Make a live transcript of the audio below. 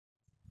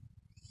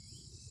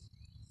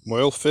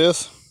Well,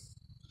 fifth,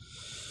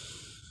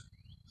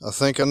 I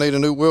think I need a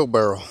new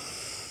wheelbarrow.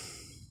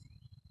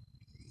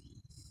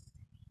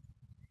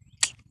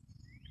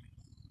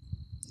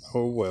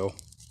 Oh well.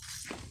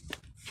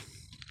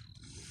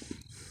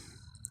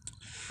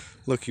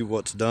 Looky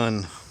what's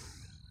done.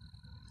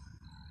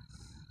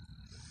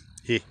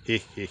 He he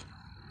he.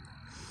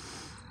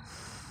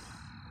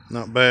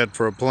 Not bad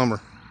for a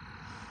plumber.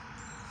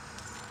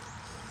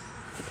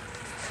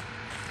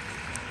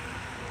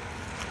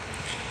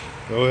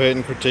 Go ahead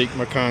and critique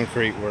my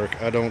concrete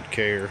work. I don't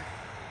care.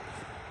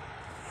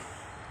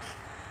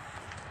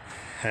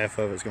 Half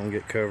of it's gonna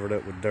get covered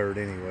up with dirt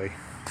anyway.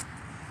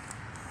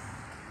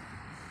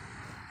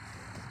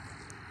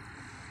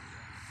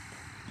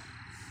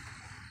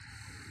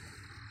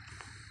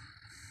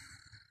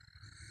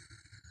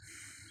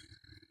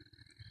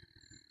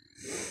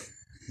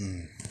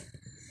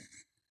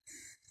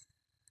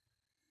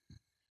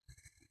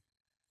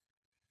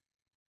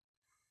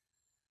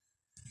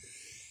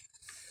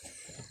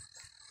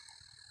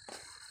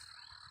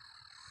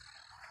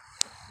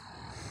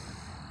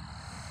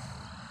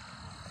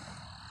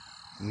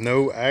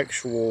 No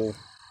actual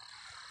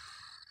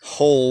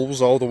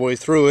holes all the way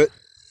through it.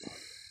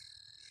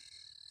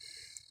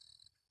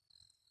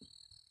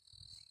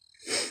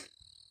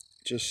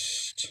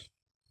 Just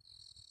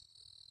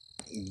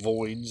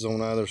voids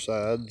on either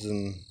sides,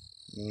 and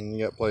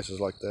you got places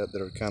like that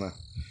that are kind of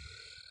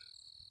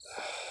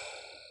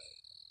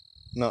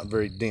not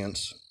very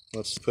dense.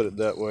 Let's put it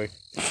that way.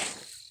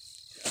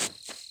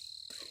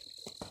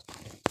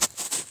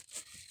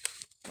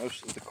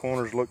 Most of the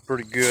corners look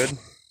pretty good.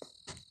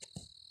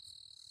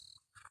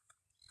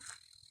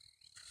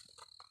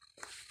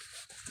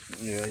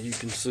 Yeah, you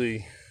can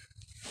see,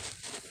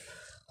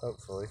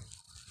 hopefully.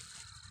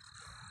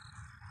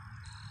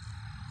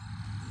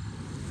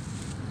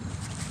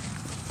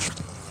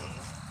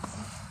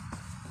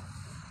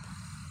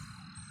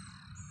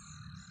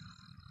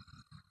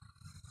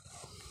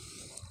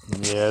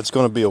 Yeah, it's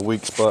going to be a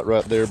weak spot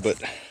right there,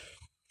 but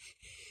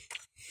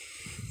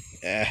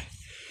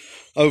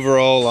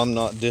overall, I'm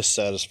not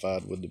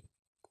dissatisfied with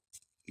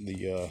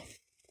the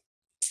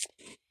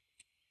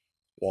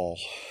wall.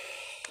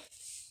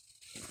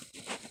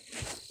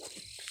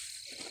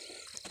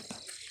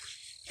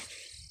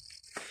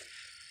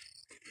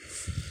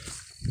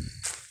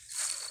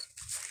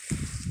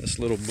 This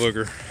little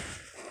booger.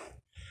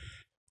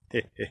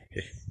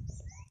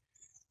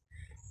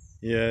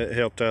 Yeah, it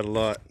helped out a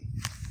lot.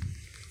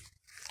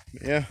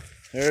 Yeah,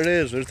 there it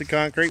is. There's the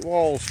concrete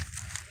walls.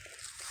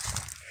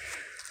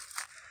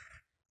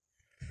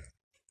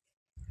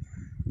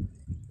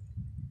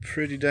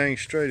 Pretty dang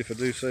straight, if I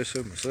do say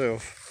so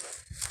myself.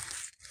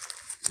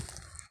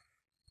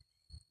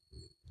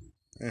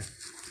 Yeah.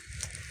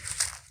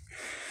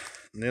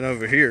 And then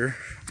over here,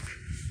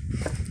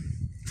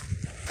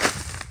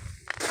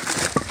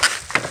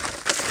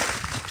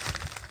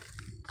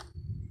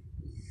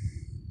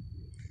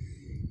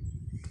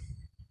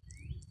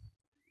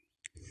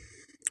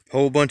 a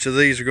whole bunch of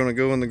these are going to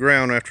go in the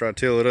ground after I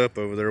till it up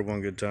over there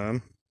one good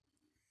time.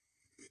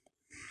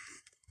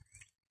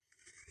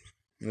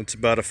 It's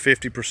about a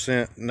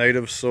 50%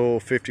 native soil,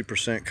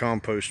 50%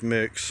 compost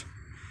mix.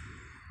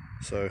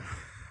 So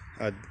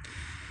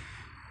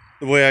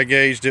the way I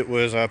gauged it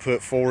was I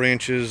put 4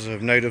 inches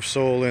of native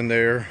soil in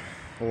there,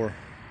 or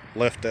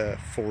left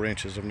 4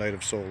 inches of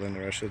native soil in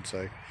there, I should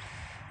say,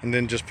 and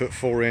then just put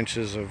 4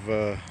 inches of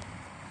the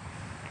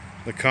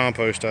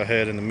compost I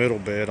had in the middle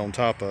bed on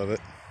top of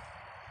it.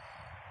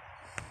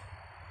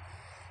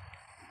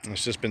 And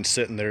it's just been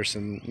sitting there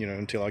since,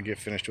 until I get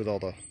finished with all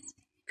the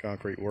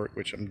concrete work,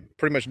 which I'm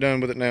pretty much done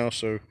with it now.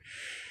 So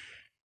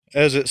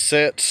as it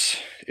sets,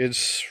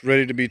 it's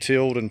ready to be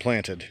tilled and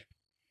planted.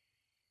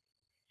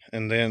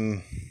 And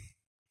then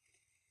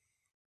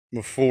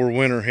before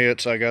winter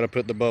hits, I got to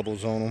put the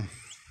bubbles on them.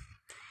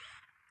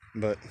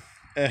 But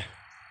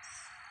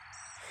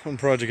one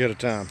project at a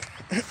time.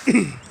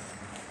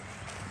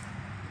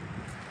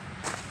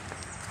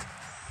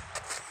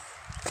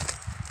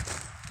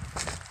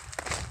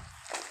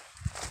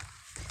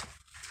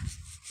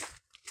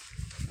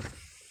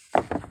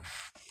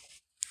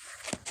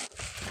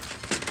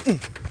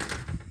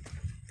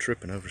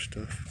 Tripping over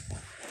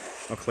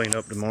stuff. I'll clean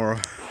up tomorrow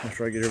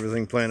after I get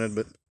everything planted,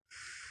 but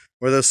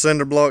where those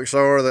cinder blocks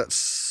are, that's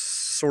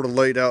sort of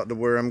laid out to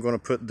where I'm going to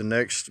put the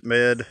next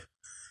bed.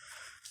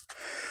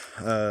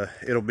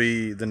 It'll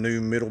be the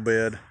new middle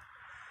bed,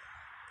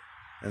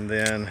 and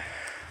then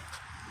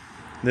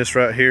this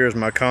right here is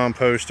my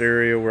compost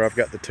area where I've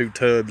got the 2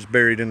 tubs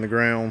buried in the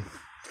ground,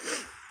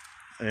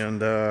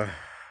 and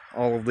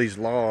all of these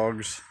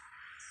logs,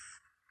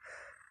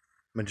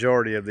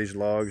 majority of these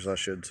logs I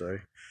should say,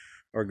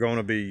 are going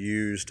to be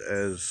used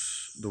as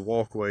the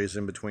walkways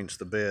in between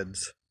the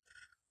beds.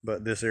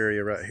 But this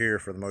area right here,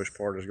 for the most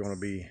part, is going to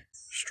be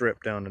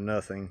stripped down to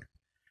nothing,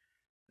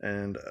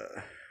 and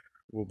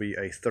will be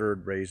a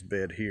 3rd raised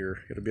bed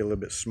here. It'll be a little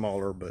bit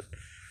smaller, but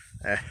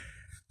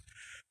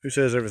who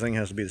says everything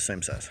has to be the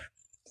same size?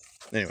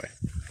 Anyway,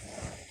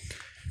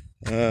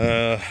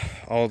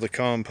 all the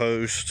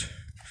compost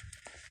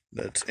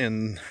that's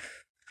in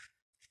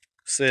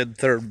said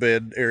third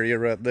bed area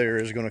right there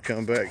is going to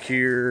come back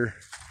here.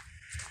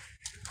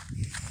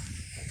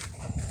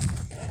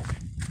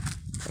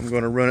 I'm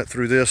going to run it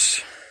through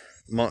this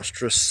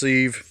monstrous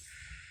sieve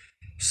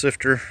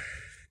sifter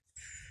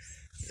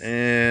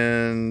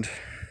and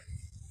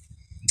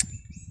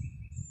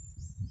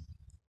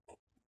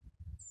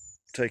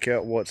take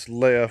out what's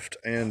left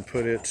and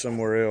put it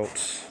somewhere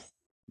else.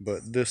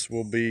 But this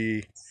will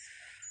be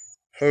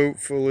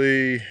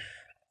hopefully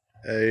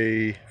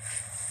a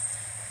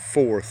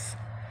fourth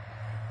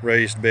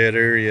raised bed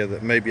area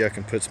that maybe I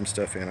can put some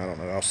stuff in. I don't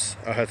know.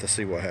 I'll have to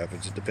see what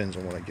happens. It depends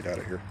on when I get out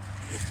of here.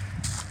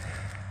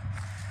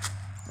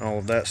 All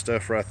of that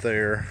stuff right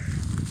there.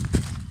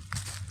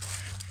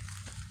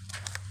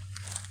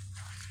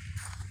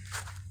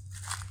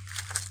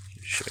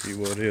 Show you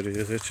what it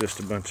is. It's just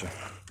a bunch of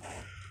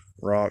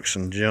rocks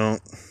and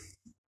junk.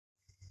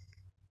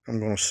 I'm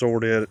going to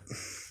sort it,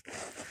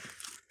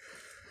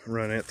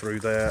 run it through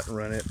that,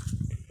 run it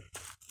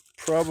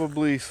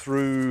probably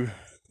through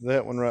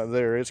that one right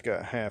there. It's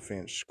got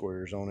 1/2-inch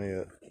squares on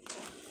it.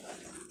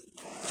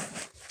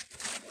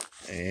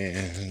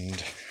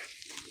 And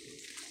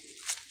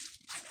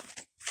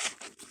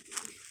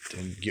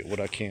then get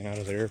what I can out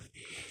of there.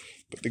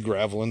 Put the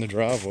gravel in the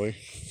driveway.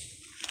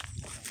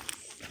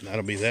 And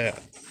that'll be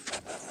that.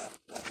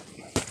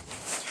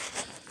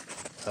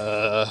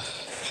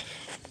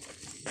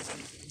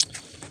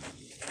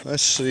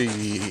 Let's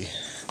see,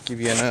 give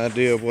you an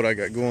idea of what I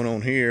got going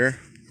on here.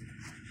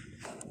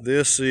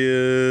 This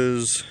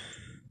is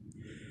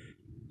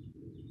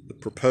the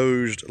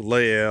proposed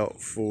layout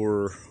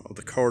for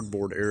the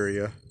cardboard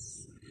area,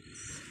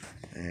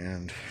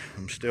 and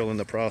I'm still in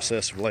the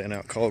process of laying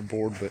out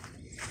cardboard,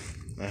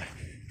 but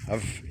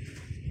I've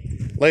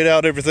laid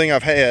out everything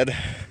I've had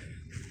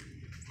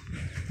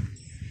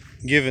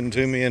given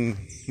to me and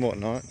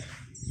whatnot.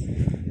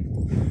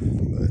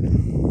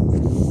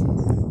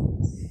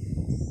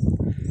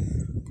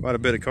 Quite a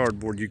bit of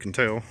cardboard, you can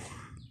tell.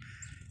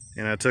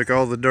 And I took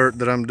all the dirt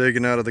that I'm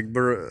digging out of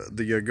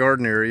the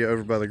garden area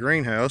over by the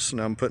greenhouse,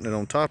 and I'm putting it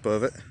on top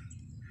of it,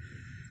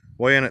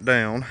 weighing it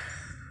down.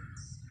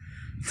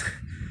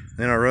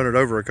 Then I run it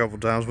over a couple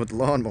times with the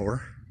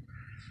lawnmower.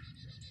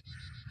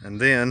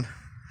 And then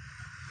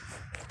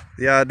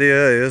the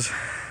idea is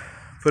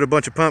put a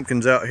bunch of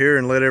pumpkins out here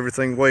and let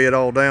everything weigh it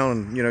all down,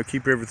 and you know,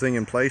 keep everything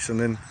in place, and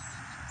then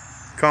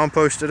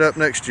compost it up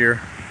next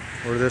year.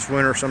 Or this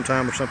winter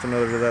sometime, or something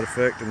other to that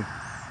effect, and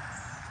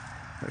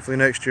hopefully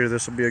next year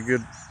this will be a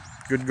good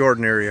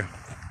garden area.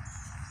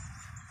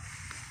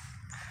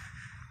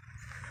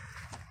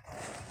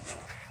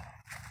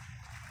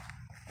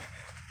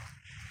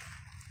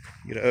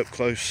 Get up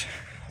close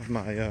of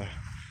my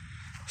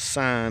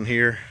sign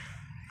here.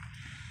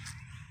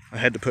 I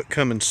had to put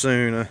coming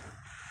soon. I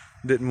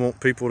didn't want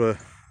people to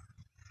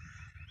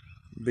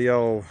be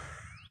all,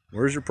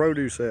 where's your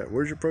produce at?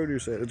 Where's your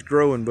produce at? It's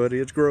growing, buddy,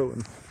 it's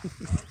growing.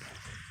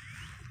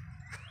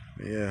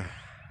 Yeah.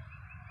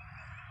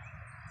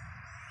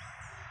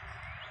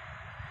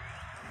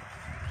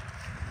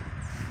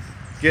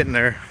 Getting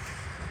there.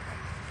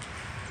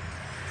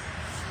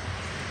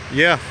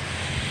 Yeah.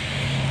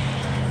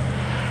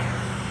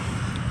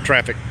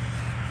 Traffic.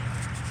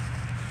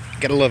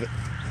 Gotta love it.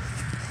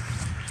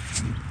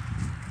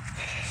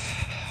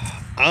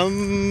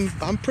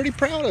 I'm pretty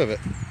proud of it.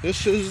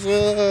 This is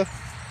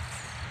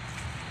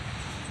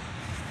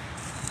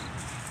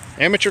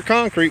amateur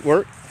concrete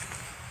work.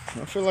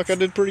 I feel like I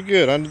did pretty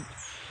good.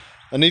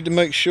 I need to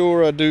make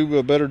sure I do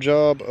a better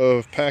job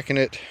of packing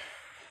it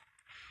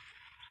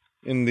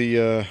in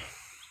the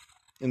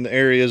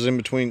areas in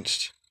between,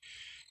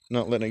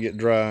 not letting it get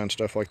dry and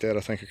stuff like that.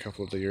 I think a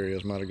couple of the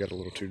areas might have got a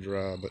little too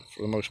dry, but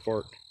for the most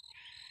part,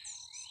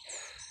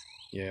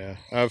 yeah,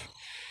 I've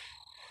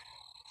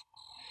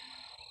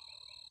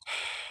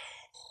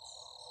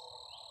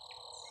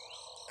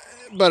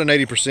about an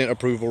 80%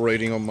 approval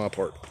rating on my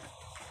part.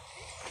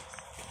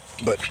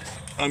 But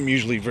I'm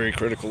usually very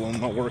critical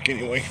on my work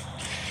anyway.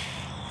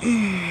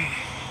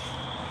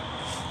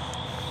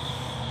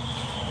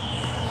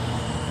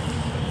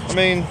 I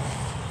mean,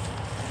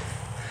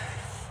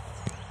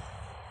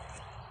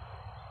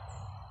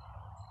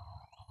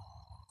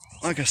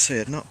 like I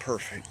said, not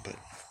perfect, but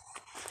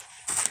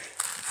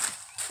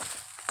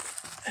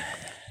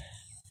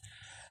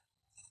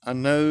I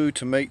know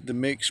to make the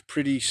mix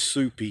pretty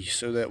soupy,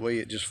 so that way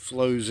it just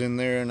flows in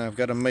there, and I've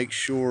got to make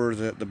sure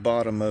that the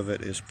bottom of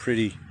it is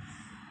pretty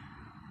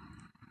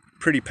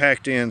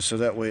packed in, so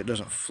that way it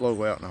doesn't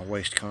flow out and I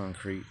waste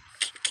concrete.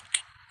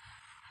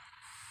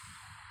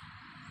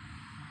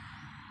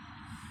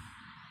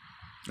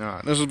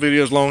 Alright, this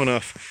video is long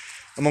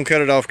enough. I'm gonna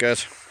cut it off,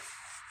 guys.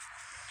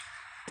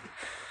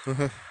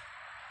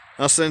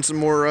 I'll send some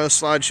more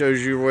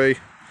slideshows your way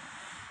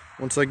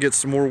once I get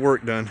some more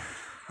work done.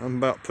 I'm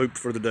about pooped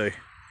for the day.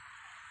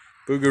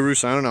 Boo Guru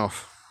signing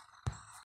off.